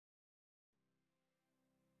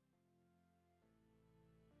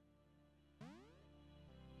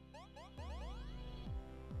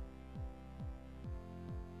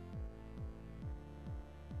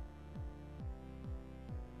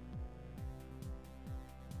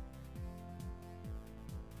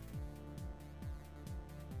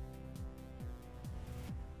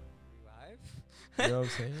You know what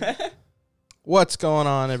I'm saying? What's going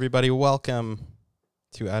on, everybody? Welcome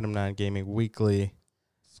to Adam 9 Gaming Weekly.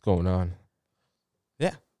 What's going on?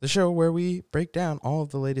 Yeah, the show where we break down all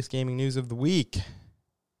of the latest gaming news of the week.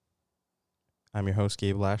 I'm your host,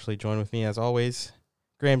 Gabe Lashley. Join with me, as always,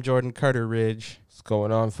 Graham Jordan, Carter Ridge. What's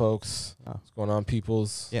going on, folks? Oh. What's going on,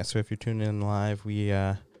 peoples? Yeah, so if you're tuning in live,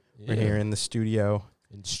 we're here in the studio.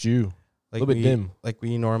 In stew. A Like little bit dim. Like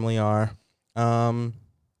we normally are.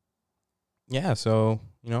 Yeah, so,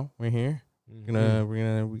 we're here. We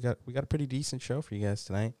got a pretty decent show for you guys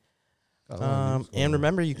tonight. And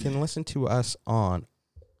remember, you can listen to us on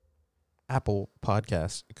Apple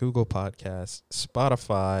Podcasts, Google Podcasts,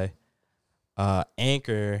 Spotify,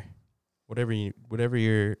 Anchor, whatever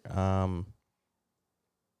your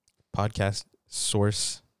podcast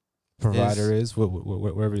source provider is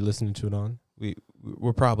wherever you're listening to it on.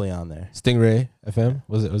 We're probably on there. Stingray FM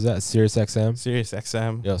was that Sirius XM? Sirius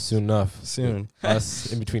XM. Yeah, soon enough. Soon.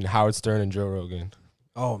 Us in between Howard Stern and Joe Rogan.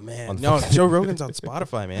 Oh man, no, Joe Rogan's on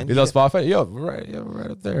Spotify, man. He's on Spotify. Yo,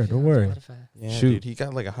 right up there. Don't worry. Yeah, Shoot. dude, he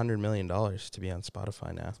got like $100 million to be on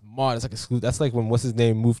Spotify now. Mod, it's like exclusive. That's like when what's his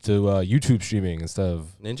name moved to YouTube streaming instead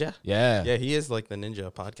of Ninja. Yeah. Yeah, he is like the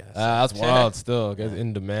Ninja podcast. That's wild. Still, guys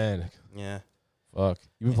in demand. Yeah. Fuck.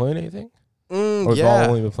 You been playing anything? Or Yeah. have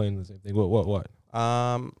only been playing the same thing? What?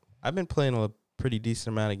 I've been playing a pretty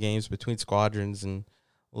decent amount of games between Squadrons and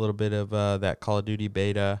a little bit of that Call of Duty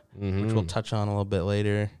beta, which we'll touch on a little bit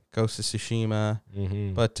later. Ghost of Tsushima.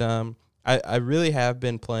 But I really have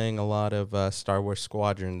been playing a lot of Star Wars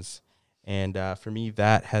Squadrons, and for me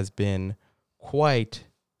that has been quite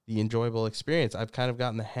the enjoyable experience. I've kind of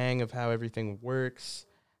gotten the hang of how everything works,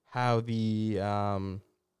 how the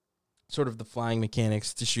sort of the flying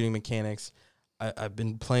mechanics, the shooting mechanics. I've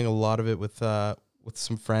been playing a lot of it with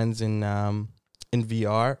some friends in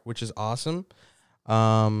VR, which is awesome.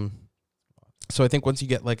 So I think once you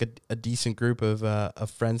get like a decent group of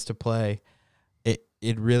friends to play,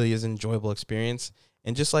 it really is an enjoyable experience.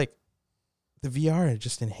 And just like the VR, it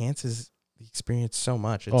just enhances the experience so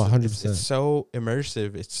much. It's, 100%. It's so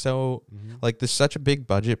immersive. It's so like there's such a big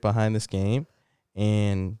budget behind this game,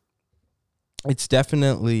 and it's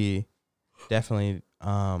definitely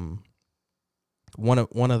one of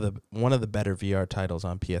the better VR titles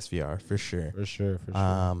on PSVR for sure. For sure.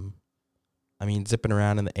 I mean, zipping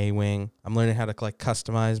around in the A-Wing. I'm learning how to like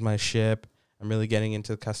customize my ship. I'm really getting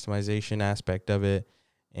into the customization aspect of it,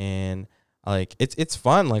 and like it's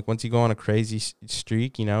fun. Like once you go on a crazy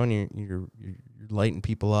streak, and you're lighting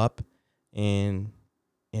people up, and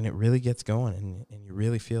it really gets going, and you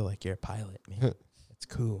really feel like you're a pilot, man. It's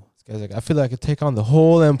cool. This guy's like, I feel like I could take on the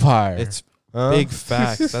whole empire. It's big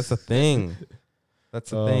facts. That's the thing.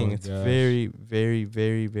 That's the Oh thing. my It's gosh. very, very,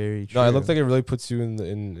 very, very true. No, it looks like it really puts you in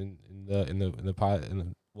the pilot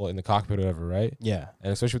in the cockpit or whatever, right? Yeah.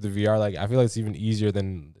 And especially with the VR, like I feel like it's even easier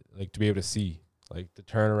than like to be able to see, like to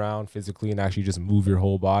turn around physically and actually just move your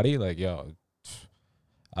whole body. Like it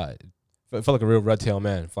felt like a real red tail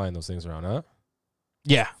man flying those things around, huh?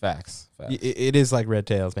 Yeah. Facts. It is like Red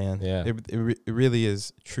Tails, man. Yeah. It really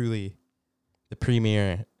is truly the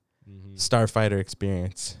premier Starfighter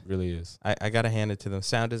experience. Really is. I got to hand it to them.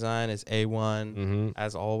 Sound design is A1,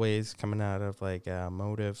 as always, coming out of like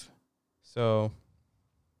Motive. So,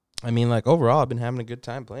 I mean, like overall, I've been having a good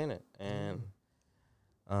time playing it, and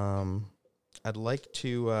I'd like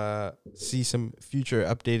to see some future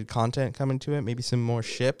updated content coming to it. Maybe some more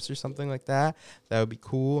ships or something like that. That would be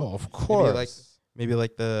cool. Oh, of course. Maybe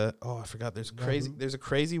like I forgot. There's a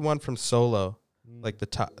crazy one from Solo, like the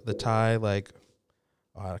Thai like.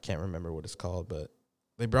 Oh, I can't remember what it's called, but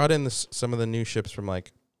they brought in some of the new ships from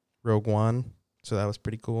like Rogue One, so that was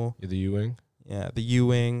pretty cool. The U-Wing. Yeah, the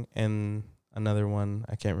U-Wing and another one.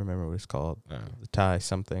 I can't remember what it's called. The Thai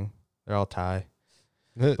something. They're all Thai.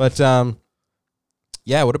 But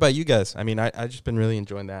yeah. What about you guys? I mean, I just been really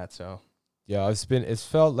enjoying that. So Yeah, it's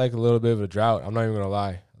felt like a little bit of a drought. I'm not even gonna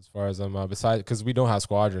lie. As far as besides, because we don't have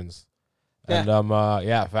Squadrons, and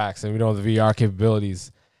facts, and we don't have the VR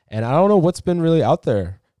capabilities, and I don't know what's been really out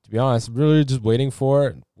there. To be honest, really just waiting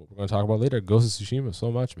for what we're gonna talk about later. Ghost of Tsushima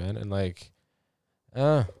so much, man, and like,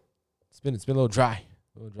 it's been a little dry,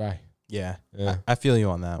 yeah. Yeah, I feel you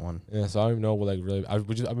on that one. yeah. So I don't even know what like really. I've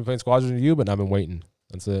been playing Squadrons with you, but I've been waiting.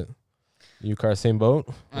 That's it. You car same boat?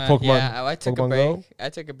 Pokemon, yeah, I took Pokemon a break. Go? I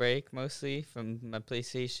took a break mostly from my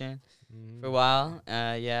PlayStation for a while.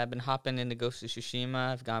 Yeah, I've been hopping into Ghost of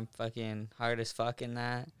Tsushima. I've gone fucking hard as fuck in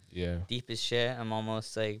that. Yeah, Deep as shit. I'm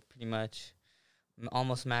almost like pretty much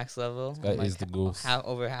almost max level. that I'm is the goose.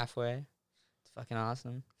 over halfway. It's fucking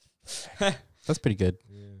awesome. That's pretty good.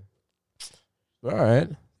 Yeah. All right.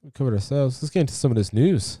 We covered ourselves. Let's get into some of this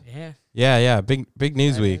news. Yeah. Big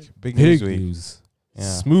news week. Big news week. News. Yeah.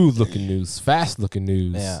 Smooth looking news. Fast looking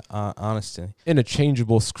news. Yeah, honestly.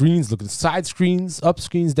 Interchangeable screens looking. Side screens, up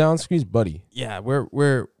screens, down screens, buddy. Yeah,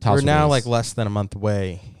 we're now like less than a month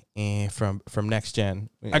away from next gen.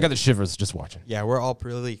 I got the shivers just watching. Yeah, we're all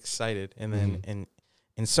really excited, and then and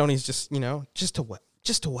Sony's just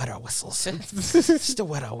just to wet our whistles, just to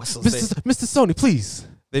wet our whistles. Mr. Sony, please.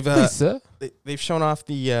 Please, sir. They've shown off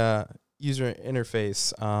the user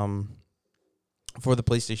interface for the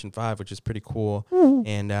PlayStation 5, which is pretty cool.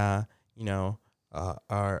 And our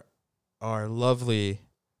lovely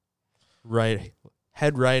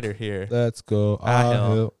head writer here, let's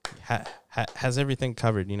go. has everything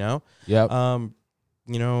covered. Yep.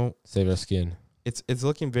 Save our skin. It's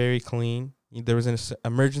looking very clean. There was an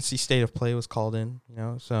emergency state of play was called in.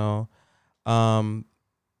 So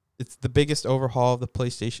it's the biggest overhaul of the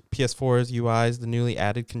PlayStation PS4's UI is the newly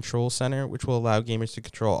added Control Center, which will allow gamers to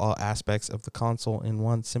control all aspects of the console in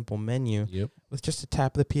one simple menu. Yep. With just a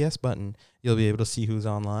tap of the PS button, you'll be able to see who's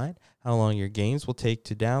online, how long your games will take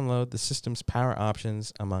to download, the system's power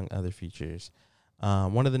options, among other features.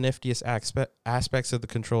 One of the niftiest aspects of the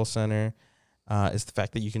Control Center is the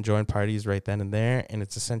fact that you can join parties right then and there, and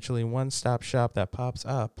it's essentially one-stop shop that pops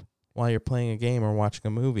up while you're playing a game or watching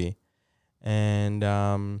a movie.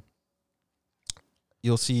 And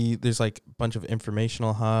you'll see there's like a bunch of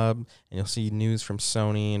informational hub, and you'll see news from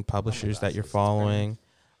Sony and publishers that you're following.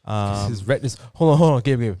 His retinas. Hold on,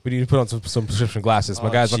 Gabe. We need to put on some prescription glasses. My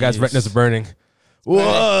guy's retinas are burning.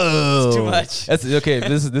 Whoa, it's too much. That's okay.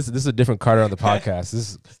 This is a different Carter on the podcast. This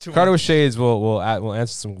is Carter with shades. Will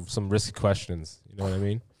answer some risky questions. You know what I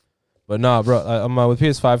mean? But nah, bro. With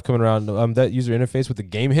PS5 coming around, that user interface with the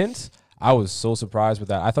game hints, I was so surprised with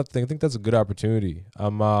that. I think that's a good opportunity.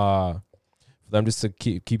 For them just to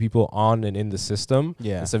keep people on and in the system.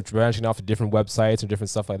 Yeah. Instead of branching off to different websites and different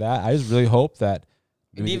stuff like that. I just really hope that.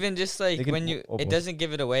 And even just like when it doesn't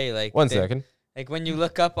give it away. Like one second. Like when you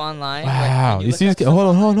look up online. Wow. Like you see,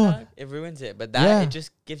 hold on. It ruins it. But that it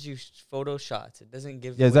just gives you photo shots. It doesn't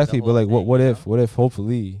give. Yeah, exactly. But like, what if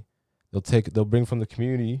hopefully they'll bring from the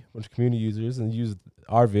community, a bunch of community users, and use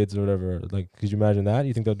our vids or whatever. Like, could you imagine that?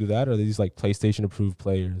 You think they'll do that, or are they just like PlayStation approved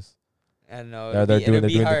players? I don't know. They're doing the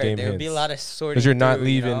game There would be a lot of sorting. Because you're not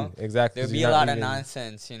leaving. Exactly. There'd be a lot of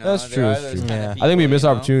nonsense, That's true. Yeah. I think it'd be a missed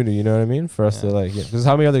opportunity, you know what I mean? For us to like, because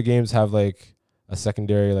how many other games have like a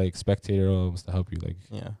secondary like spectator almost to help you, like,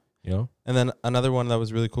 you know? And then another one that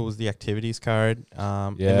was really cool was the activities card.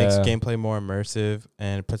 It makes gameplay more immersive,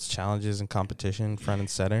 and it puts challenges and competition front and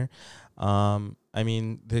center. I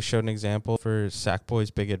mean, they showed an example for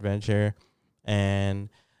Sackboy's Big Adventure, and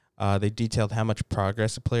they detailed how much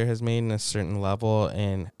progress a player has made in a certain level,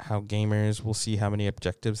 and how gamers will see how many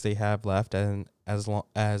objectives they have left, and as well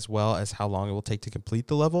as how long it will take to complete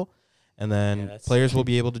the level. And then players will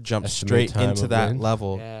be able to jump straight into that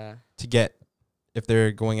level to get, if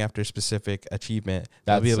they're going after a specific achievement,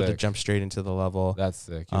 they'll be able to jump straight into the level. That's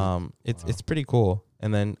sick. It's pretty cool.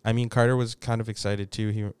 And then, I mean, Carter was kind of excited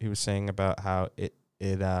too. He was saying about how it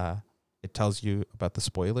tells you about the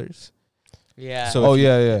spoilers. Yeah. So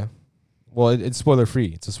yeah. Well, it's spoiler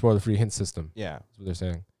free. It's a spoiler free hint system. Yeah, that's what they're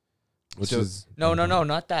saying. Which is no,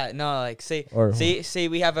 not that. No, like say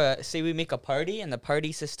we make a party, and the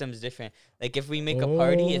party system's different. Like if we make a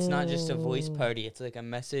party, it's not just a voice party. It's like a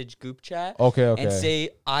message group chat. Okay. And say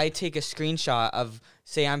I take a screenshot of,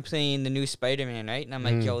 say I'm playing the new Spider-Man, right? And I'm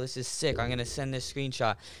like, yo, this is sick. I'm gonna send this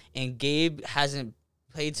screenshot. And Gabe hasn't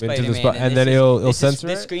played Spider-Man, and then it'll censor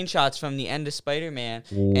this screenshots from the end of Spider-Man.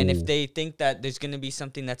 Ooh. And if they think that there's gonna be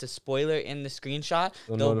something that's a spoiler in the screenshot,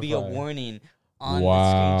 there'll be a warning on the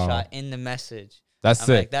screenshot in the message. That's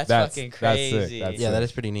sick. Like, that's fucking crazy. That's that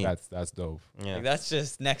is pretty neat. That's dope. Yeah, like, that's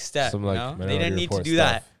just next step. Some, like, they didn't need to do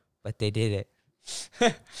that, but they did it.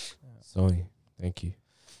 Sony, thank you.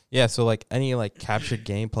 Yeah, so like any like captured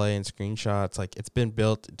gameplay and screenshots, like it's been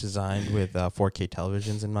designed with 4K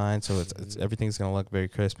televisions in mind, so it's everything's gonna look very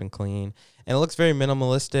crisp and clean, and it looks very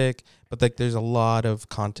minimalistic. But like there's a lot of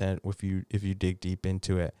content if you dig deep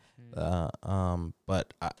into it.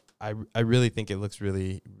 But I really think it looks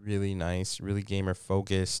really, really nice, really gamer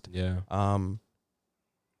focused. Yeah. I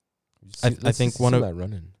think one of that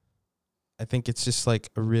running. I think it's just like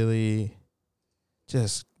a really,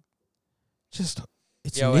 just.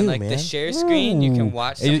 It's new, and like man. the share screen, you can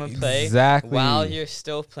watch someone play exactly while you're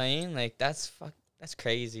still playing. Like that's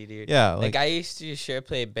crazy, dude. Yeah, like I used to share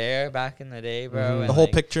play Bear back in the day, bro. Mm-hmm. And the whole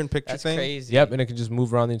like, picture-in-picture thing. Crazy. Yep, and it can just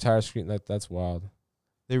move around the entire screen. That's wild.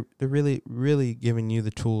 They're really, really giving you the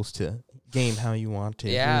tools to game how you want to.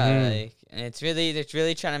 Yeah, And they're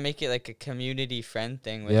really trying to make it like a community friend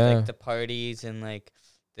thing with like the parties and like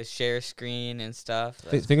the share screen and stuff.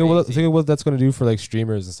 Think of what that's gonna do for like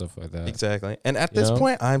streamers and stuff like that. Exactly. And at this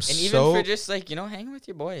point, I'm so even for just like hanging with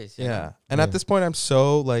your boys. You know? And at this point, I'm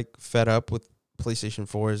so like fed up with PlayStation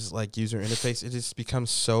 4's like user interface. It just becomes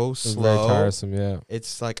so slow. Very tiresome. Yeah.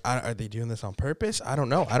 It's like, are they doing this on purpose? I don't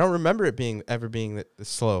know. I don't remember it ever being this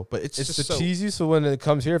slow. But it's just to tease you. So when it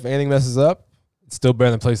comes here, if anything messes up, it's still better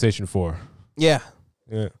than PlayStation 4. Yeah.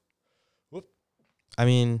 Yeah. Whoop. I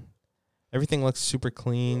mean, everything looks super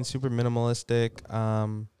clean, super minimalistic. I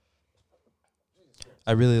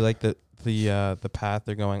really like the path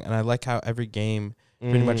they're going, and I like how every game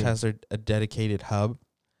pretty much has a dedicated hub.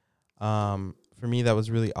 For me, that was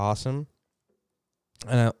really awesome,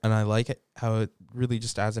 and I like it how it really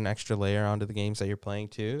just adds an extra layer onto the games that you're playing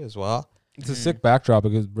too as well. It's a sick backdrop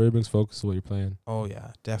because it really brings focus to what you're playing. Oh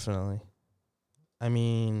yeah, definitely. I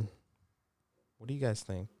mean, what do you guys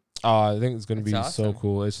think? I think it's gonna be awesome. so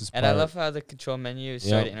cool. It's just, and I love how the control menu is.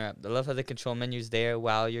 Sorry to interrupt. I love how the control menu is there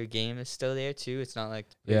while your game is still there too. It's not like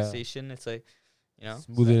PlayStation. It's like,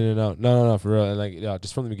 smoothing it out. No, for real. And like,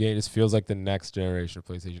 just from the beginning, it just feels like the next generation of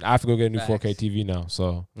PlayStation. I have to go get a new 4K TV now.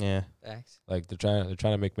 So yeah, like they're trying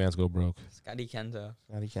to make mans go broke. Scotty Kenzo.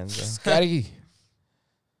 Scotty.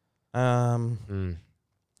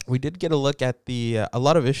 We did get a look at a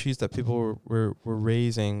lot of issues that people were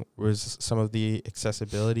raising was some of the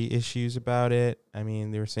accessibility issues about it. I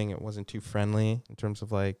mean, they were saying it wasn't too friendly in terms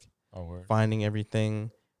of like finding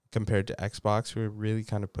everything compared to Xbox, who were really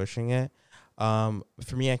kind of pushing it.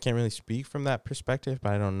 For me, I can't really speak from that perspective,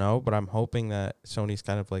 but I don't know. But I'm hoping that Sony's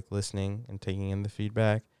kind of like listening and taking in the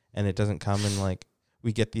feedback, and it doesn't come in like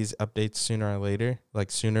we get these updates sooner or later, like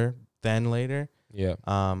sooner than later. Yeah.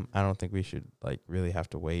 I don't think we should like really have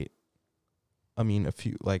to wait. I mean,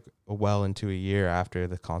 well into a year after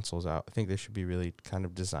the console's out. I think they should be really kind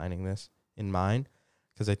of designing this in mind,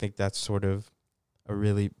 because I think that's sort of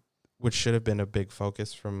which should have been a big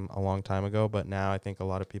focus from a long time ago. But now I think a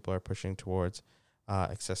lot of people are pushing towards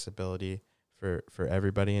accessibility for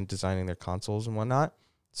everybody and designing their consoles and whatnot.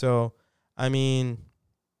 So, I mean,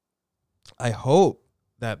 I hope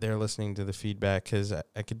that they're listening to the feedback, because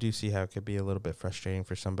I could see how it could be a little bit frustrating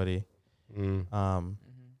for somebody.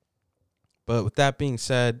 But with that being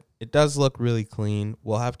said, it does look really clean.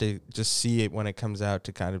 We'll have to just see it when it comes out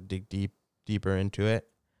to kind of dig deeper into it.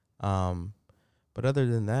 But other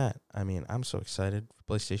than that, I mean, I'm so excited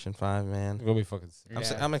for PlayStation 5, man. It's gonna be fucking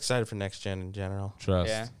sick. I'm excited for next gen in general. Trust.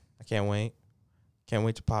 Yeah. I can't wait. Can't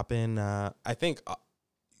wait to pop in. I think,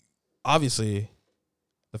 obviously,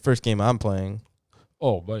 the first game I'm playing,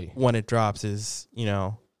 buddy, when it drops is,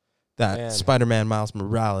 that Spider-Man Miles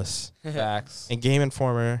Morales. Facts. And Game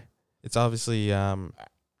Informer, it's obviously, I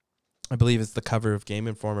believe it's the cover of Game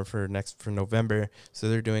Informer for November. So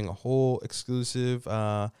they're doing a whole exclusive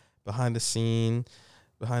behind the scenes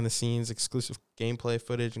exclusive gameplay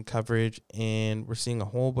footage and coverage, and we're seeing a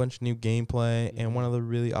whole bunch of new gameplay. And one of the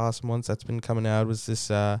really awesome ones that's been coming out was this.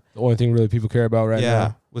 The only thing really people care about right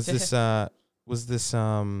now was this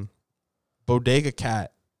Bodega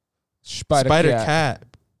Cat, Spider Cat,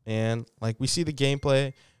 and like we see the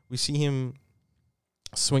gameplay, we see him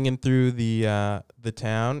swinging through the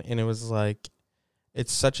town, and it was like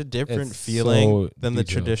it's such a different feeling than the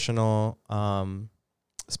traditional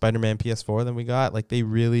Spider-Man PS4 than we got. Like they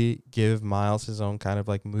really give Miles his own kind of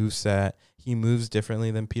like moveset. He moves differently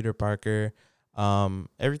than Peter Parker.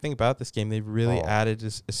 Everything about this game, they've really added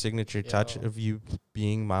a signature touch of you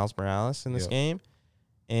being Miles Morales in this game.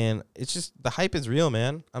 And it's just, the hype is real,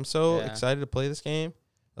 man. I'm so excited to play this game.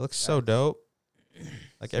 It looks so dope.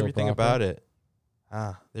 Like everything about it.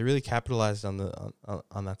 They really capitalized on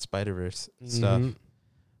that Spider-Verse stuff.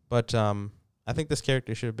 But I think this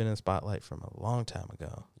character should have been in the spotlight from a long time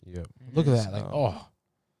ago. Yep. Look at that. Like,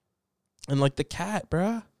 and like the cat,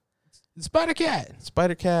 bruh. Spider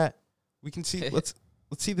Cat. We can see, let's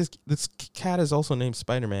see this cat is also named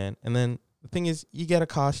Spider-Man. And then the thing is, you get a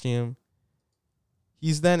costume.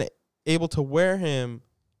 He's then able to wear him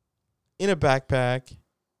in a backpack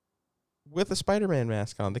with a Spider-Man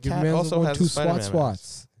mask on. The cat also has a Spider-Man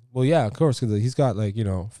mask. Well, yeah, of course, because he's got like,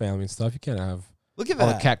 family and stuff. You can't have look at all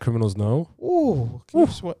that. The cat criminals know. Ooh, can you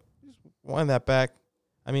just wind that back?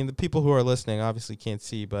 I mean, the people who are listening obviously can't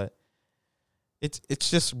see, but it's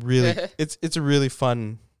just really it's a really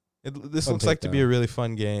fun. This looks like to be a really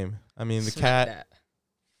fun game. I mean, the cat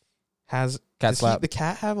has. The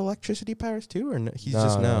cat have electricity powers too, or no?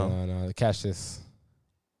 No. The cat's just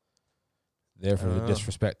there for the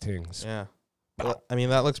disrespect things. Yeah, but, I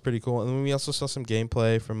mean that looks pretty cool. And then we also saw some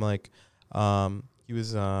gameplay from like, he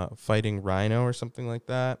was fighting Rhino or something like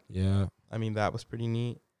that. Yeah, I mean, that was pretty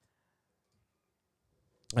neat.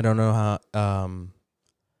 I don't know how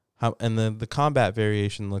and the combat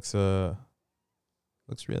variation looks really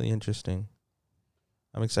interesting.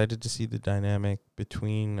 I'm excited to see the dynamic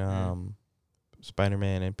between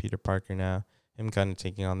Spider-Man and Peter Parker now. Him kind of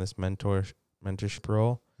taking on this mentorship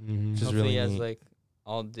role, which is really neat. Hopefully he has like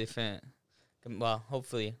all different, well,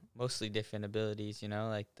 hopefully mostly different abilities. You know,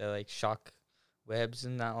 like the like shock webs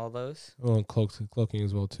and all those. Oh, and cloaking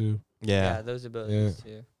as well too. Yeah, those abilities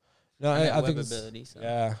too. No, I think abilities, so.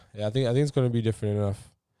 I think it's going to be different enough.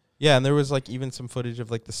 Yeah, and there was like even some footage of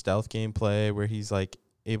like the stealth gameplay where he's like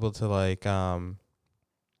able to like go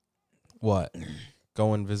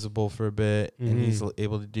invisible for a bit, and he's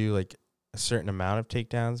able to do like a certain amount of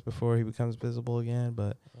takedowns before he becomes visible again.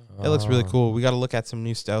 But it looks really cool. We got to look at some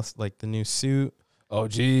new stealth, like the new suit. Oh,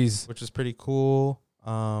 geez, which is pretty cool.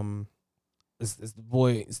 It's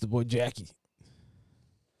the boy Jackie.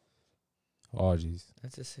 Oh, geez,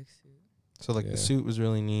 that's a 6 suit. So like the suit was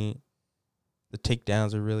really neat. The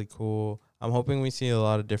takedowns are really cool. I'm hoping we see a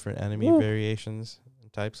lot of different enemy variations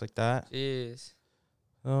and types like that. Jeez.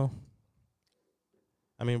 Oh.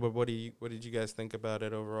 I mean, but what did you guys think about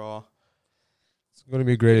it overall? It's going to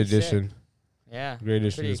be a great addition. Sick. Yeah. Great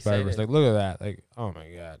addition to Spider-Verse. Like, look at that. Like, oh my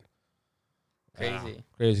God. Crazy.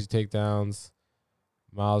 Crazy takedowns.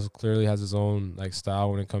 Miles clearly has his own like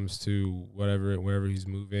style when it comes to wherever he's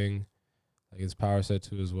moving. Like his power set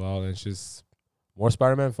too as well. And it's just more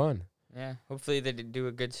Spider-Man fun. Yeah. Hopefully they do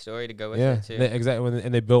a good story to go with it too. Exactly.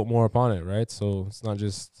 And they built more upon it, right? So it's not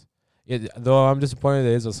just though I'm disappointed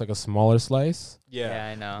it is just like a smaller slice. Yeah,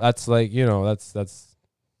 I know. That's like, that's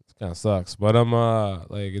kind of sucks. But I'm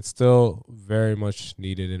like it's still very much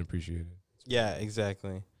needed and appreciated. Yeah,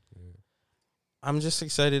 exactly. Yeah. I'm just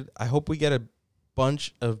excited. I hope we get a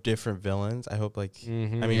bunch of different villains. I hope like I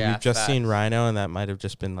mean we've just seen Rhino, and that might have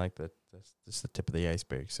just been like the tip of the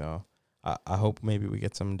iceberg. So I hope maybe we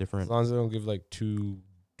get some different. As long as they don't give like two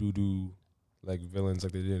doo-doo like villains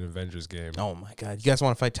like they did in Avengers game. Oh my God, you guys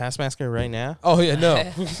want to fight Taskmaster right now? Oh yeah,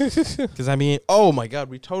 no. Because I mean, oh my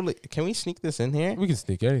God, can we sneak this in here? We can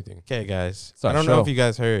sneak anything. Okay, guys. I don't know if you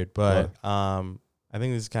guys heard, but I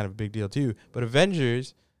think this is kind of a big deal too. But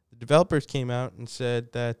Avengers, the developers came out and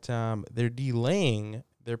said that they're delaying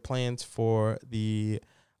their plans for the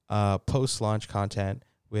post-launch content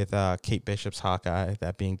with Kate Bishop's Hawkeye,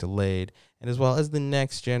 that being delayed, and as well as the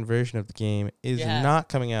next-gen version of the game is not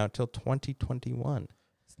coming out till 2021.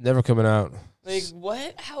 It's never coming out. Like,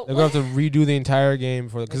 what? How? They're going to have to redo the entire game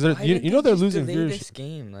for because they're they're losing viewership. This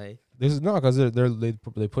game, like this is not because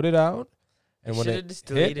they put it out, and when it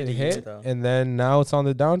hit, and then now it's on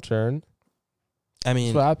the downturn. I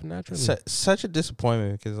mean, that's what happened naturally. Such a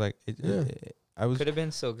disappointment because like I was could have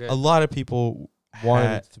been so good. A lot of people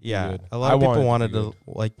wanted it to be good. A lot of people wanted to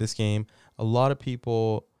like this game. A lot of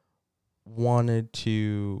people wanted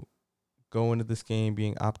to go into this game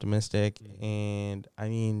being optimistic, and I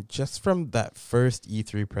mean, just from that first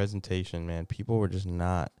E3 presentation, man, people were just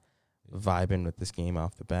not vibing with this game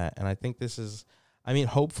off the bat. And I think this is, I mean,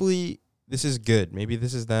 hopefully this is good. Maybe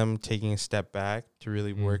this is them taking a step back to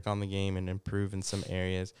really work on the game and improve in some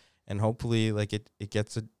areas. And hopefully, like it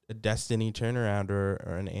gets a Destiny turnaround or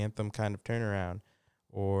an Anthem kind of turnaround,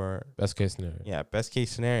 or best case scenario. Yeah, best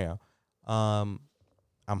case scenario.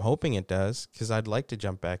 I'm hoping it does because I'd like to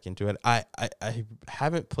jump back into it. I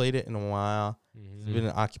haven't played it in a while. I've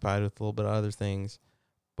been occupied with a little bit of other things,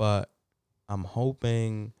 but I'm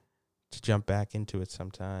hoping to jump back into it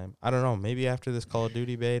sometime. I don't know. Maybe after this Call of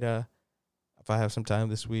Duty beta, if I have some time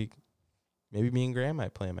this week, maybe me and Graham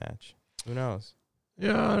might play a match. Who knows?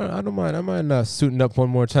 Yeah, I don't mind. I mind suiting up one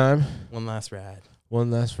more time. One last ride.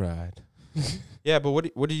 Yeah, but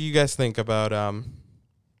what do you guys think about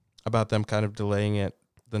them kind of delaying it,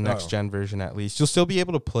 the next gen version at least? You'll still be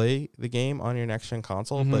able to play the game on your next gen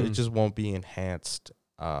console, but it just won't be enhanced.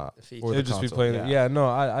 It'll just be playing it. Yeah,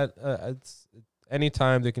 no, it's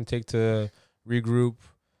anytime they can take to regroup,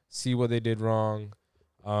 see what they did wrong,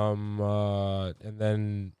 and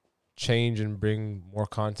then change and bring more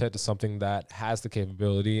content to something that has the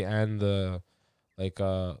capability and the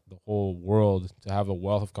whole world to have a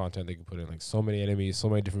wealth of content they can put in, like so many enemies, so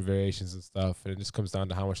many different variations and stuff, and it just comes down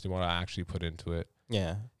to how much they want to actually put into it.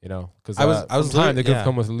 Yeah, because I was they could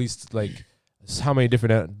come with at least like how many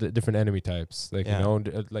different enemy types, like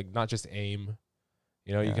like not just aim.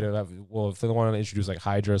 You could have if they want to introduce like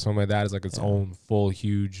Hydra or something like that, it's like its own full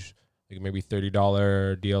huge like maybe $30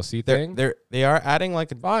 DLC thing. They are adding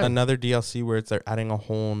like another DLC where they're adding a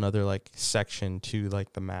whole another like section to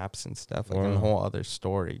like the maps and stuff, like a whole other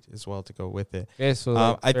story as well to go with it. Okay,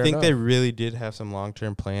 so I think they really did have some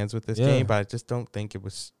long-term plans with this game, but I just don't think it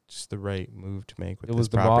was just the right move to make with this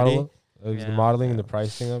property. It was the modeling and the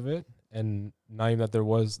pricing of it, and not even that there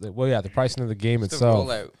was the pricing of the game itself.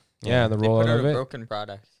 The rollout. Yeah, the rollout of it. Broken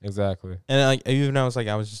product. Exactly. And like even I was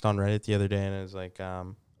just on Reddit the other day, and it was like I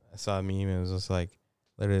saw a meme. And it was just like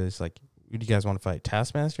literally, it's like, who do you guys want to fight?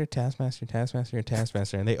 Taskmaster, Taskmaster, Taskmaster, and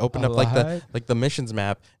Taskmaster. And they opened up like the missions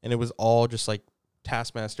map, and it was all just like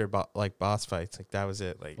Taskmaster like boss fights. Like that was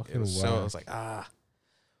it. Like it was so. I was like,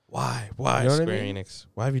 why you know Square Enix?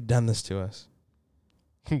 Why have you done this to us?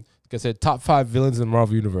 Like I said, top 5 villains in the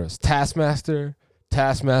Marvel Universe: Taskmaster,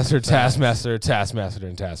 Taskmaster, Taskmaster, Taskmaster,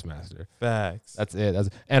 and Taskmaster. Facts. That's it. That's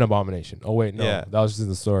an Abomination. Oh wait, no, that was just in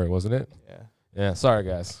the story, wasn't it? Yeah. Yeah. Sorry,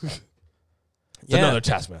 guys. It's another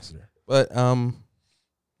Taskmaster. But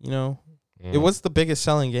it was the biggest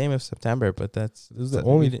selling game of September. But it was the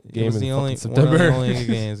only game in September. One of the only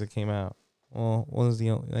games that came out. Well, what was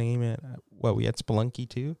the only game? What we had Spelunky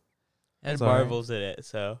too. And Marvels in it,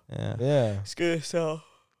 so yeah. It's good. So.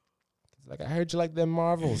 Like, I heard you like them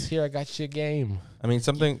Marvels. Here, I got you a game. I mean,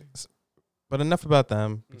 but enough about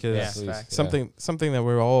them, because something that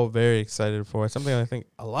we're all very excited for, something I think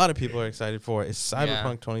a lot of people are excited for, is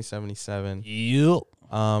Cyberpunk 2077. Yep.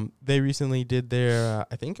 They recently did their,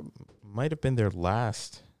 I think it might have been their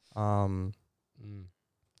last, Night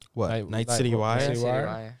City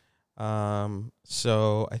Wire.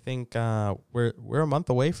 So I think we're a month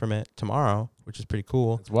away from it tomorrow, which is pretty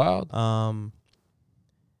cool. It's wild.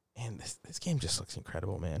 And this game just looks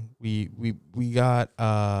incredible, man. We got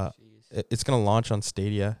it's gonna launch on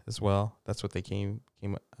Stadia as well. That's what they came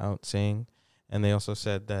out saying, and they also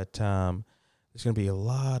said that there's gonna be a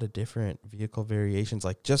lot of different vehicle variations.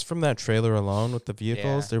 Like just from that trailer alone with the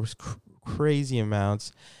vehicles, there was crazy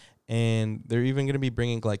amounts, and they're even gonna be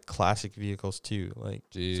bringing like classic vehicles too. Like,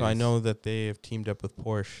 so I know that they have teamed up with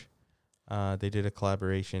Porsche. They did a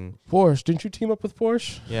collaboration. Porsche, didn't you team up with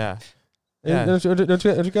Porsche? Yeah. Yeah. Don't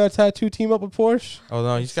you got a tattoo team up with Porsche? Oh,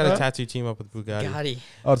 no, he's got a tattoo team up with Bugatti.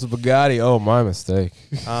 Oh, it's a Bugatti. Oh, my mistake.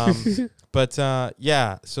 But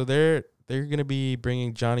so they're going to be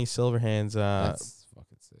bringing Johnny Silverhand's That's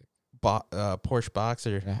fucking sick. Porsche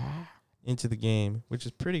Boxer into the game, which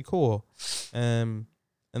is pretty cool. And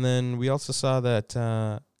then we also saw that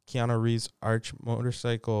Keanu Reeves' Arch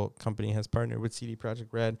Motorcycle Company has partnered with CD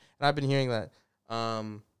Projekt Red. And I've been hearing that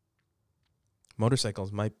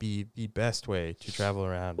motorcycles might be the best way to travel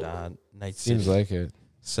around Night City. Seems like it.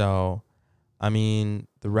 So, I mean,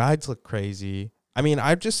 the rides look crazy. I mean,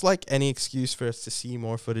 I just like any excuse for us to see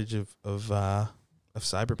more footage of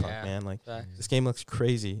Cyberpunk, man. Like, this game looks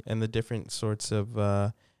crazy, and the different sorts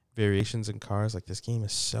of variations in cars. Like, this game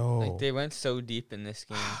is so... Like, they went so deep in this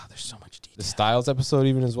game. There's so much detail. The Styles episode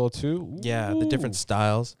even as well, too? Ooh. Yeah, the different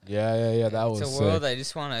styles. Yeah, that was It's a world I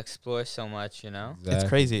just want to explore so much, you know? Exactly. It's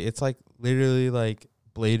crazy. It's like literally like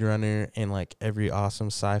Blade Runner and like every awesome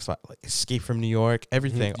sci-fi, like Escape from New York,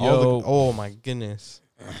 everything. Oh my goodness.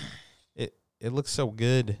 It looks so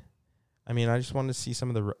good. I mean, I just wanted to see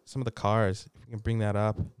some of the cars. If we can bring that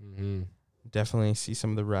up. Mm-hmm. Definitely see some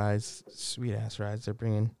of the rides, sweet ass rides they're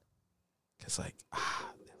bringing. Cause like,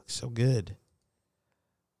 they look so good.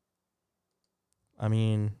 I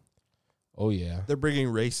mean, oh yeah, they're bringing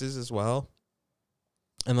races as well,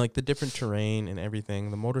 and like the different terrain and everything.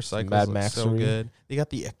 The motorcycles look so good. They got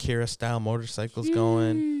the Akira style motorcycles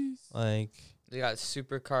going. Like they got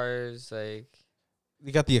supercars. Like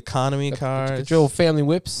they got the economy cars. Get your old family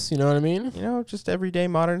whips. You know what I mean? You know, just everyday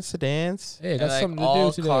modern sedans. Hey, that's like something to all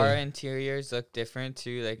do today. car interiors look different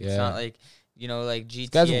too. Like it's not like. You know, like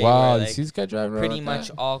GTA. This guy's wild. Like You see this guy driving around pretty like much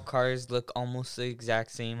that? all cars look almost the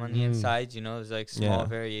exact same on the inside. You know, there's like small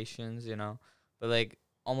variations. You know, but like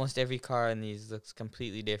almost every car in these looks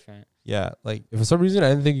completely different. Yeah, like if for some reason I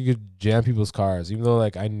didn't think you could jam people's cars, even though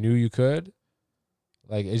like I knew you could.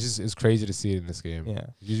 Like it's crazy to see it in this game. Yeah,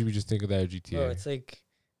 usually we just think of that at GTA. Bro, it's like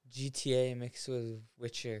GTA mixed with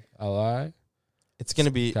Witcher. I lie. It's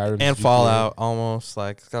gonna be Skyrim's and GTA. Fallout almost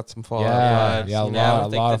like it's got some Fallout vibes. Yeah, a With,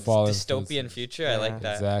 lot like, of Fallout. Dystopian future. I like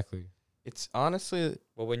that. Exactly. It's honestly.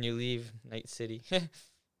 But when you leave Night City,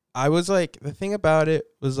 I was like, the thing about it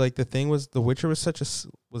was like The Witcher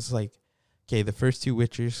was like, okay, the first 2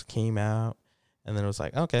 Witchers came out, and then it was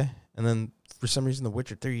like, okay, and then for some reason The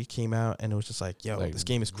Witcher 3 came out, and it was just like, yo, like, this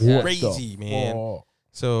game is crazy, man.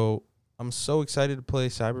 So I'm so excited to play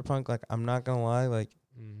Cyberpunk. Like, I'm not gonna lie, like,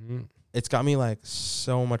 it's got me like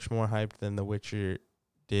so much more hyped than The Witcher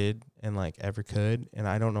did and like ever could, and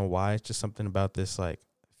I don't know why. It's just something about this like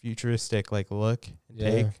futuristic like look and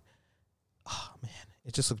take. Oh man,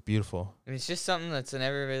 it just looks beautiful. And it's just something that's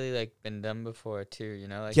never really like been done before too, you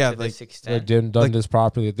know, like yeah, to like this extent. Done this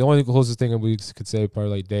properly. The only closest thing we could say probably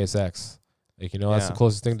like Deus Ex. Like, you know, that's the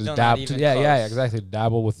closest thing to Still dabble. Yeah, close. exactly.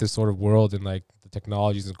 Dabble with this sort of world and like the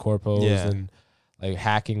technologies and corpos and like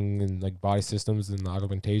hacking and like body systems and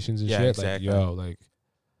augmentations and shit. Exactly. Like, yo, like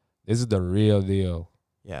this is the real deal.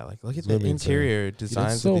 Yeah, like look at the interior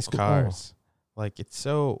designs of these cars. Like it's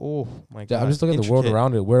so my god. I'm just looking at the world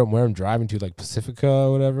around it. Where I'm driving to, like Pacifica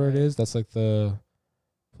or whatever it is. That's like the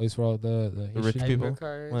place where all the rich people.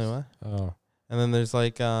 Cars. Wait, what? Oh, and then there's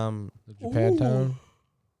like the Japantown.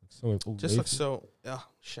 Just looks so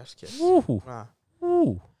chef's kiss. Ooh.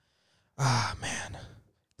 Man.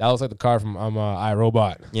 That looks like the car from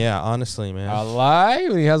iRobot. Yeah, honestly, man. I lie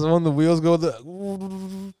when he has one of the wheels go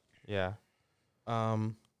the. Yeah.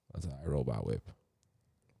 That's an iRobot whip.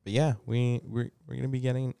 But yeah, we're gonna be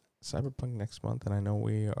getting Cyberpunk next month, and I know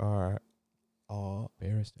we are all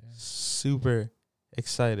super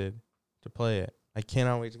excited to play it. I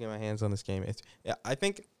cannot wait to get my hands on this game.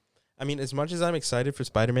 I mean, as much as I'm excited for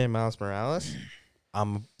Spider-Man Miles Morales,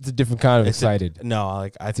 it's a different kind of excited.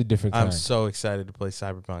 It's a different kind. I'm so excited to play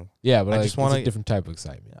Cyberpunk. Yeah, but I just want a different type of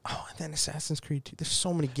excitement. Oh, and then Assassin's Creed 2. There's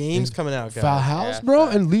so many games coming out, guys. Valhalla, bro,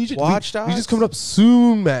 and Legion. Watch Dogs. Legion's coming up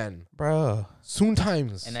soon, man. Bro. Soon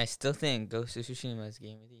times. And I still think Ghost of Tsushima is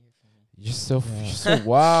game of the year for me. You're so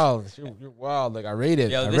wild. You're wild. Like, I rate it.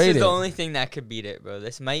 Yo, this is the only thing that could beat it, bro.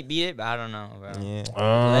 This might beat it, but I don't know, bro. Yeah.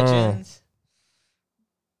 Legends.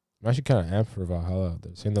 I'm actually kind of amped for Valhalla.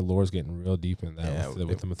 They're saying the lore's getting real deep in that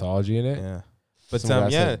with the mythology in it. Yeah. But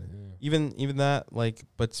even that, like,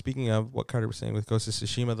 but speaking of what Carter was saying with Ghost of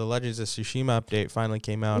Tsushima, the Legends of Tsushima update finally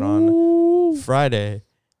came out on Friday,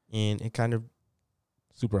 and it kind of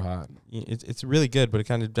super hot. It's really good, but it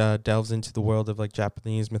kind of delves into the world of like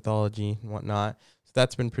Japanese mythology and whatnot. So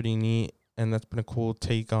that's been pretty neat, and that's been a cool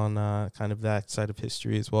take on kind of that side of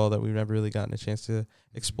history as well that we've never really gotten a chance to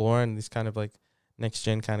explore. And these kind of like next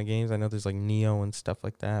gen kind of games. I know there's like Neo and stuff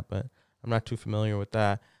like that, but I'm not too familiar with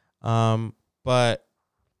that. But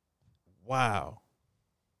wow,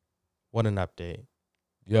 what an update!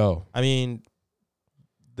 Yo, I mean,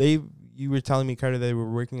 you were telling me, Carter, they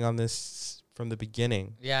were working on this from the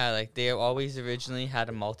beginning. Yeah, like they always originally had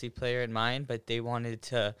a multiplayer in mind, but they wanted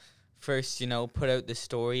to first, you know, put out the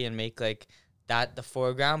story and make like that the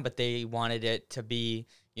foreground, but they wanted it to be,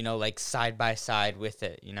 you know, like side by side with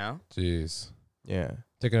it, you know? Jeez. Yeah.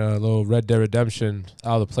 Taking a little Red Dead Redemption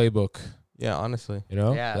out of the playbook. Yeah, honestly. You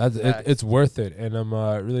know? Yeah, it's worth it. And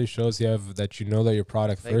it really shows that you know that your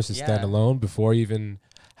product first is standalone before even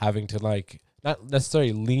having to like not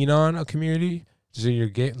necessarily lean on a community. Just in your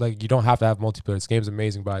game, like you don't have to have multiplayer. This game's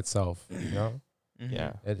amazing by itself, you know? Mm-hmm.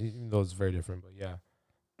 Yeah. And even though it's very different, but yeah.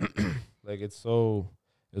 Like it's so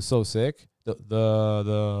sick.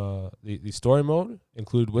 The story mode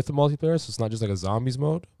included with the multiplayer, so it's not just like a zombies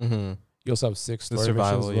mode. Mm-hmm. You also have 6 the story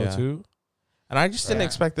survival, missions too. And I just didn't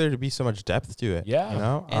expect there to be so much depth to it. Yeah. You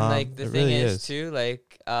know? And like the thing really is too,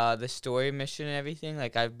 like the story mission and everything,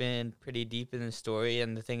 like I've been pretty deep in the story,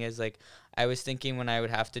 and the thing is like I was thinking when I would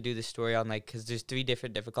have to do the story on like, because there's 3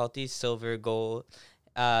 different difficulties: silver, gold,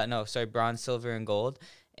 bronze, silver, and gold.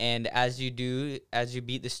 And as you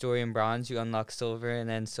beat the story in bronze, you unlock silver, and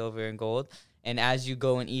then silver and gold. And as you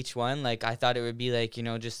go in each one, like I thought it would be like, you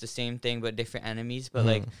know, just the same thing but different enemies, but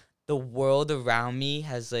like the world around me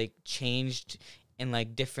has like changed in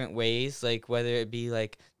like different ways, like whether it be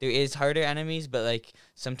like there is harder enemies, but like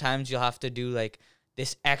sometimes you'll have to do like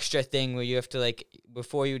this extra thing where you have to like,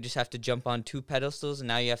 before you just have to jump on 2 pedestals, and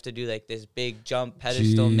now you have to do like this big jump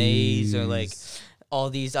pedestal maze or like all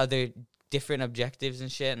these other different objectives and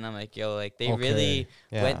shit. And I'm like, yo, like they really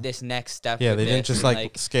went this next step. Yeah, they didn't just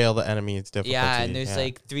like scale the enemy's difficulty. Yeah, and there's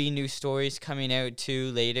like 3 new stories coming out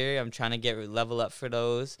too later. I'm trying to get level up for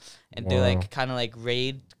those, and they're like kind of like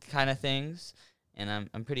raid kind of things. And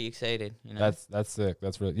I'm pretty excited. You know, that's sick.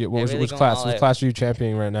 That's really. Yeah, which class? Which class are you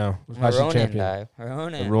championing right now? Which class are you championing?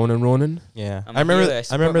 Ronin. Yeah, I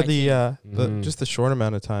remember the just the short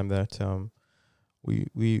amount of time that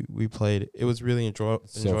we played. It was really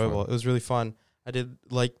enjoyable. It was really fun. I did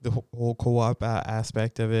like the whole co-op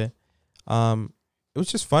aspect of it. It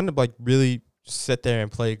was just fun to like really sit there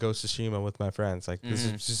and play Ghost of Tsushima with my friends. Like this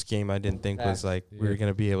is just a game I didn't think was like we were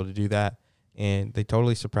gonna be able to do that, and they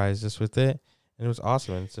totally surprised us with it. And it was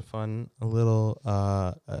awesome. And it's a fun little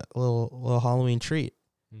Halloween treat.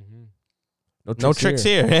 Mm-hmm. No tricks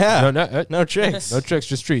here. Yeah. No tricks. No tricks,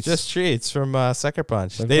 just treats. Just treats from Sucker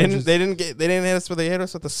Punch. Sucker They Punch didn't hit us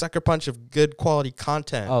with a sucker punch of good quality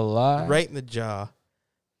content. a lot. Right in the jaw.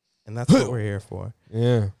 And that's what we're here for.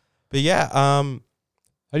 Yeah. But yeah,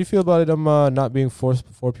 How do you feel about it? Not being forced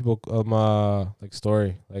before people like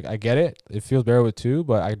story. Like I get it. It feels better with 2,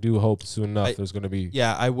 but I do hope soon enough there's gonna be.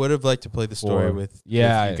 yeah, I would have liked to play the story 4. with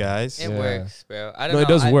Yeah, you guys. It Yeah. works, bro. I don't No, know. it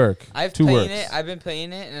does work. I've 2 played works. it. I've been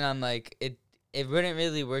playing it, and I'm like, it wouldn't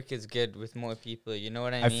really work as good with more people. You know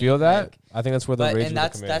what I mean? I feel that. Like, I think that's where the but raids and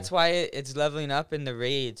would come that's in. why it's leveling up in the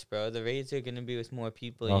raids, bro. The raids are gonna be with more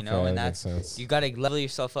people, you know, Okay, and that that's makes sense. you gotta level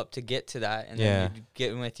yourself up to get to that, and Yeah. then you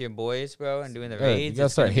getting with your boys, bro, and doing the Yeah, raids. you gotta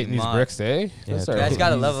it's start gonna be hitting these mod. bricks, eh? Yeah, Start You guys hitting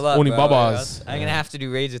gotta these level up, Oni bro. or babas. else I'm gonna have to do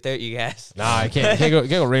raids without you guys. Nah, I can't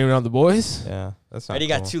go rain around the boys. Yeah, that's not Already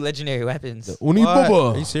cool. got 2 legendary weapons. The Uni What? Are you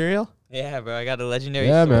baba. serial? Yeah, bro. I got a legendary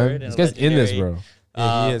Yeah, sword. man. And This a guy's in this, legendary, bro.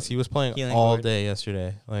 Yeah, he is. He was playing healing all word. day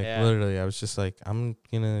yesterday. Like Yeah. literally, I was just like, I'm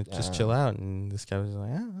gonna just Yeah. chill out, and this guy was like,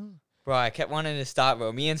 Bro, I kept wanting to stop, bro.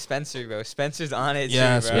 Me and Spencer, bro. Spencer's on it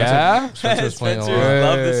Yeah, too, bro. Yeah? Spencer was playing a Spencer lot.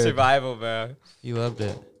 loved the Hey. survival, bro. He loved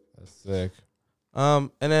it. That's sick. And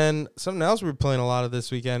then something else we were playing a lot of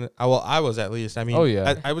this weekend. I was at least. I mean, Oh,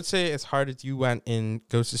 yeah. I would say as hard as you went in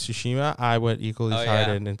Ghost of Tsushima, I went equally as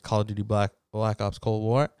hard in Call of Duty Black Ops Cold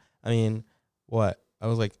War. I mean, what? I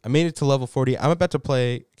was like, I made it to level 40. I'm about to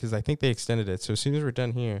play because I think they extended it. So as soon as we're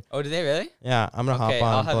done here, Oh, did they really? yeah, I'm gonna Okay, hop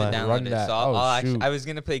on I'll and have play. it Run downloaded. that. So I'll Oh, actually, shoot. I was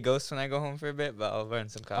gonna play Ghost when I go home for a bit, but I'll learn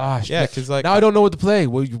some COD. Ah, Yeah, shit. because like Now I don't know what to play.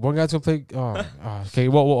 Well, one guy's gonna play. Okay.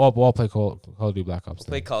 We'll all play Call of Duty Black Ops.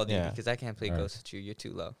 Play then. Call of Duty Yeah. because I can't play Alright. Ghost with you. You're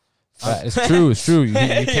too low. It's true. It's true. You Yo,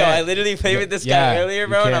 I can't. literally played with this Yeah, guy earlier, you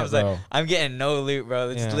bro, and I can't, was like, bro. I'm getting no loot, bro.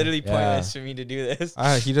 It's Yeah. literally Yeah. pointless for me to do this.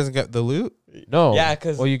 he doesn't get the loot. No. Yeah,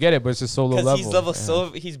 'cause- well, you get it, but it's just so low Because level. he's level Yeah.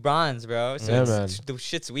 silver, he's bronze, bro. So Yeah, it's, man. the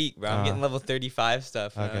shit's weak, bro. I'm getting level 35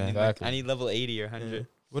 stuff. and Okay. I need, Exactly. I need level 80 or 100.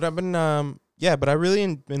 What I've been but I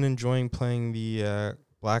really been enjoying playing the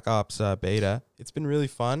Black Ops beta. It's been really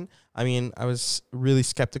fun. I mean, I was really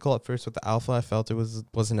skeptical at first with the alpha. I felt it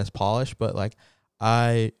wasn't as polished, but like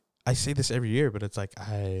I say this every year, but it's like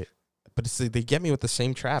but it's like they get me with the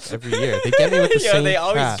same trap every year. They get me with the Yo, same they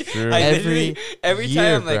always trap. True. I Every every year,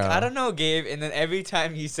 time I'm like, bro. I don't know, Gabe, and then every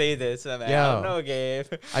time you say this, I'm like, I don't Yo. know, Gabe.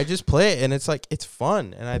 I just play it, and it's like it's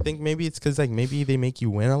fun. And I think maybe it's because like maybe they make you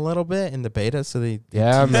win a little bit in the beta, so they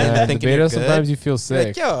Yeah, tease you into man. The thinking you're beta good. sometimes you feel You're sick.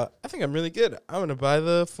 like, yo, I think I'm really good. I'm gonna buy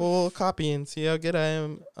the full copy and see how good I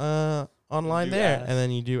am online do there. ass. And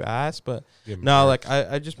then you do ass, but Give 'em no, perks.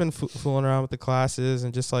 like I just been fooling around with the classes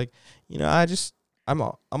and just like, you know,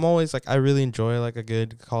 I'm always like I really enjoy like a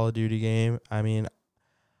good Call of Duty game. I mean,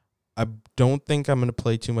 I don't think I'm gonna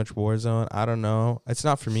play too much Warzone. I don't know. It's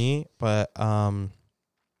not for me, but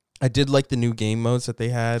I did like the new game modes that they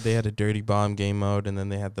had. They had a dirty bomb game mode, and then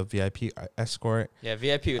they had the VIP escort. Yeah,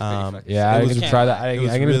 VIP was pretty fucking Yeah, sick. I was- can try that. it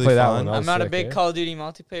was I'm gonna really play that fun. one. That I'm was not a sick, big eh? Call of Duty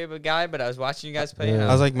multiplayer guy, but I was watching you guys play. Yeah. and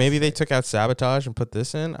I was like, maybe they took out sabotage and put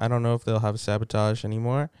this in. I don't know if they'll have sabotage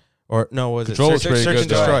anymore. Or no, what was Control it? was pretty Search good,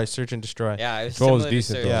 and though. destroy. Search and destroy. yeah, it was Control was similar to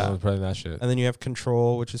decent Surge. though. Yeah. I was playing that shit. And then you have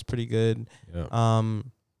control, which is pretty good. Yeah.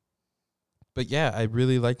 But yeah, I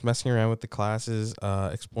really liked messing around with the classes,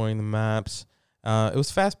 exploring the maps. It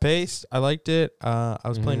was fast paced. I liked it. I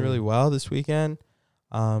was playing Mhm. really well this weekend.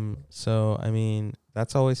 So I mean,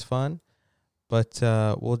 that's always fun. But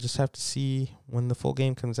we'll just have to see when the full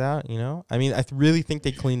game comes out, you know? I mean, I really think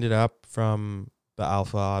they cleaned it up from the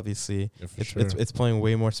alpha, obviously. Yeah, for It's playing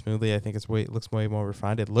way more smoothly. I think it looks way more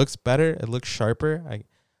refined. It looks better. It looks sharper.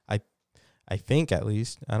 I think at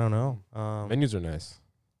least. I don't know. Menus are nice.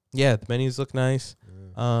 Yeah, the menus look nice.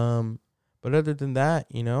 Yeah. But other than that,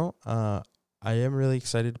 you know, I am really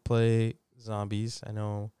excited to play zombies. I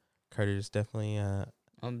know Carter's definitely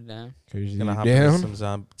I'm down. Crazy gonna hop damn. into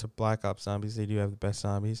some to Black Ops zombies. They do have the best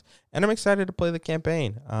zombies, and I'm excited to play the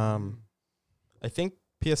campaign. I think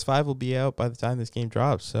PS5 will be out by the time this game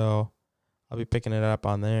drops, so I'll be picking it up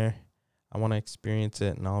on there. I want to experience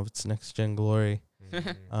it in all of its next gen glory.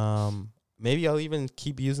 Maybe I'll even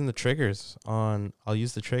keep using the triggers on. I'll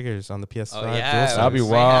use the triggers on the PS5. Oh yeah, DualSense. That'd be we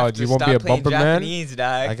might wild. have to You won't be stop a playing bumper man? Japanese,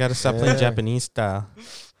 dog. I gotta stop playing Yeah. Japanese style.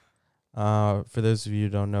 For those of you who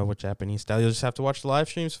don't know what Japanese style, you'll just have to watch the live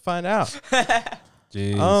streams to find out.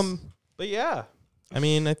 Jeez. But yeah, I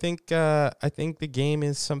mean, I think the game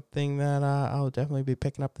is something that I'll definitely be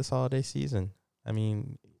picking up this holiday season. I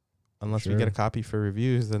mean, unless we Sure. get a copy for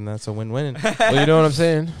reviews, then that's a win-win. Well, you know what I'm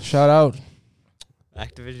saying? Shout out.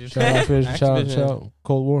 Activision. Shout out. Activision. Shout out.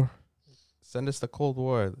 Cold War. Send us the Cold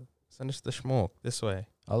War. Send us the schmoke this way.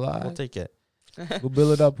 A We'll lot. take it. We'll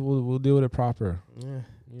build it up. We'll deal with it proper. Yeah.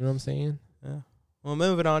 You know what I'm saying? Yeah. Well,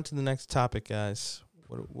 moving on to the next topic, guys.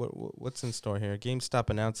 What's in store here? GameStop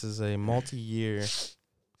announces a multi-year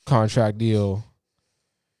contract deal.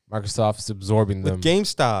 Microsoft is absorbing them. with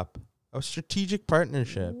GameStop, a strategic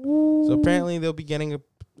partnership. So apparently they'll be getting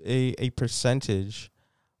a percentage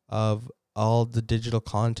of all the digital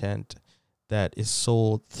content that is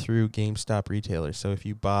sold through GameStop retailers. So if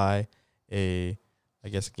you buy a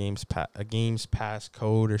Games Pass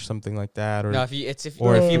code or something like that, or no, if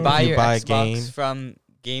you buy your Xbox from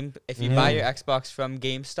buy your Xbox from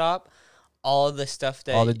GameStop, all the stuff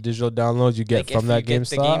that all the digital downloads you get from that GameStop,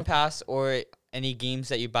 the Game Pass or any games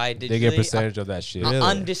that you buy digitally, they get a percentage of that shit. An Really?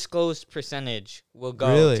 undisclosed percentage will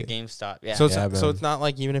go to GameStop. Yeah. So it's not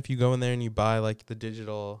like even if you go in there and you buy like the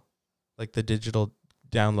digital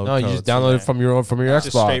download. No, you just download it from your Xbox.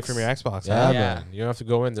 Just straight from your Xbox. Yeah, huh? man. You don't have to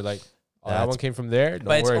go in. They're like, that one came from there. Don't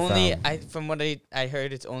but it's worry, only fam. from what I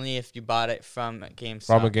heard, it's only if you bought it from GameStop.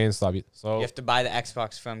 From a GameStop. So you have to buy the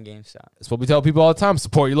Xbox from GameStop. that's what we tell people all the time.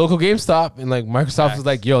 Support your local GameStop. And like Microsoft Facts. is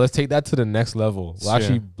like, yo, let's take that to the next level. We'll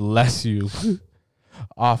actually bless you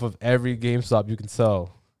off of every GameStop you can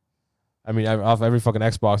sell. I mean, off every fucking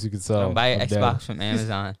Xbox you can sell. Don't buy an I'm Xbox dead. from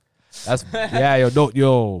Amazon. That's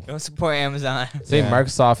yo. Don't support Amazon. Say Yeah.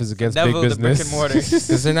 Microsoft is against big Devil, the business. brick and mortar.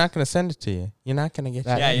 Because they're not going to send it to you. You're not going to get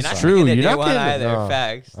That Yeah, it. you're not True, gonna get you're day not one getting it. either. No.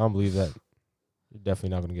 Facts. I don't believe that. You're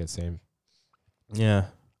definitely not gonna get same. Yeah.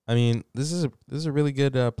 I mean, this is a really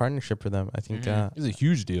good partnership for them. I think. Mhm. It's a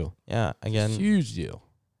huge deal. Yeah. Again, Huge deal.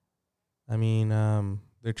 I mean,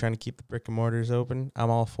 they're trying to keep the brick and mortars open. I'm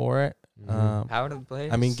all for it. Mhm. Power to the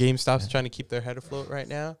players. I mean, GameStop's trying to keep their head afloat right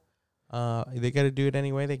now. They got to do it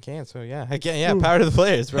any way they can. So yeah, again, yeah, power to the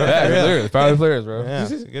players, bro. Yeah, For real. power of the players, bro. Yeah,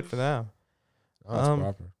 good for them. Oh, that's Um,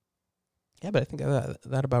 proper. Yeah, but I think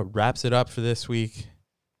that about wraps it up for this week.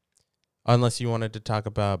 Unless you wanted to talk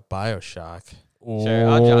about BioShock. Sure,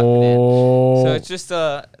 I'll drop it in. Oh. So it's just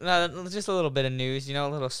a little bit of news, a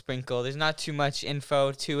little sprinkle. There's not too much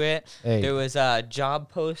info to it. Hey, There was a job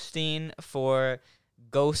posting for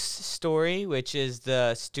Ghost Story, which is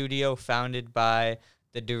the studio founded by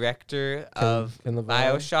the director of Ken Levine?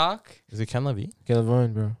 BioShock. Is it Ken Levine? Ken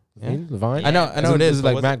Levine, bro. Yeah. Levine? Levine? I know it is. Is it but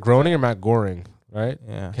like was Matt Groening or Matt Goring, right?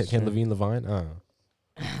 Yeah. Ken sure. Levine, Levine?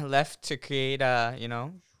 Left to create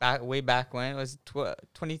way back when it was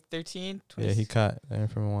 2013. Yeah, he cut there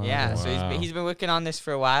for a while. Yeah, so Wow. he's been working on this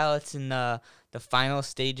for a while. It's in the final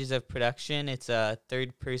stages of production. It's a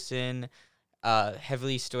third-person,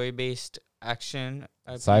 heavily story-based action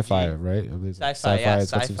RPG. Sci-fi, right? I believe Sci-fi, yeah,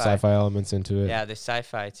 It's got some sci-fi. sci-fi elements into it. Yeah, there's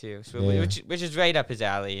sci-fi too, so Yeah. which is right up his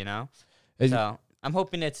alley, It- So I'm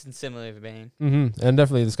hoping it's in similar vein. Mm-hmm. And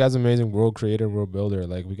definitely, this guy's an amazing world creator, world builder.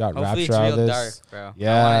 Like, we got Hopefully Rapture it's out real of dark, this. bro. I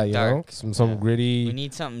Yeah, want it you dark. know, some Yeah. gritty. We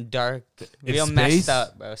need something dark, In real space? messed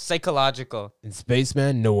up, bro. Psychological. In space,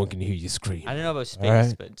 man, no one can hear you scream. I don't know about space,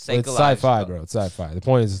 Alright. but But psychological. it's sci-fi, bro. It's sci-fi. The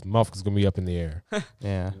point is, motherfucker's gonna be up in the air,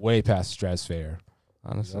 Yeah. way past stratosphere.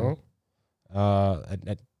 Honestly. You know?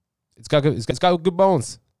 And it's got good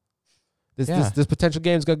bones. Yeah. This potential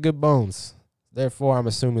game's got good bones. Therefore, I'm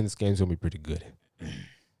assuming this game's gonna be pretty good.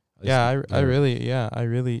 Yeah, I really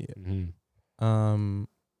Mhm.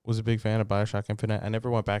 was a big fan of BioShock Infinite. I never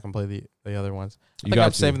went back and played the other ones. I You think got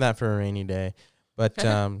I'm to. saving that for a rainy day. But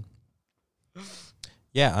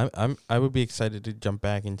yeah, I would be excited to jump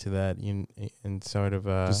back into that in sort of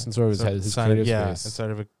Just in sort of his sign of- creative yeah, in space.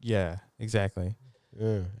 sort of exactly.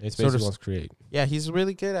 Yeah, it's sort basically of wants to create. Yeah, he's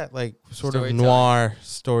really good at like sort of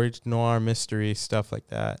Storytelling. noir mystery stuff like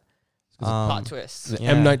that. Plot twists. The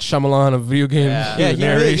Yeah. M. Night Shyamalan of video game Yeah. Yeah, he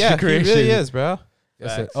narration he creation. really is, bro.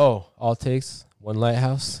 That's it. Facts. Oh, all it takes one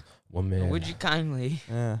lighthouse, one man. Would you kindly?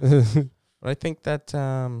 Yeah, but I think that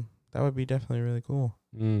that would be definitely really cool.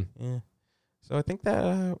 Mm. Yeah. So I think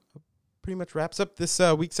that pretty much wraps up this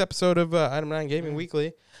week's episode of Item 9 Gaming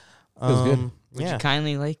Weekly. Feels good. Would Yeah. you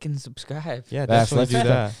kindly like and subscribe? Yeah, That's definitely do like-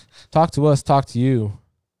 that. Talk to us. Talk to you.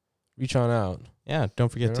 Reach on out. Yeah, don't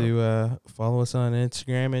forget to follow us on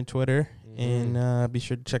Instagram and Twitter, and be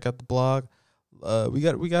sure to check out the blog. We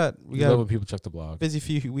got We love a when people check the blog. busy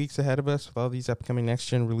few weeks ahead of us with all these upcoming next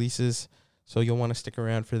gen releases, so you'll want to stick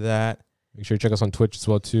around for that. Make sure you check us on Twitch as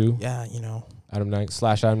well too. Yeah,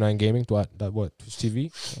 Adam9 Gaming. What? Twitch TV.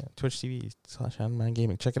 Twitch TV/Adam9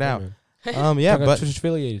 Gaming. Check it Yeah, out. man. Yeah, Check out but Twitch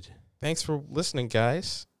affiliated. thanks for listening,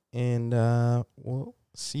 guys, and we'll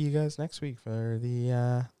see you guys next week for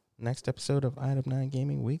the next episode of Item 9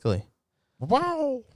 Gaming Weekly. Wow.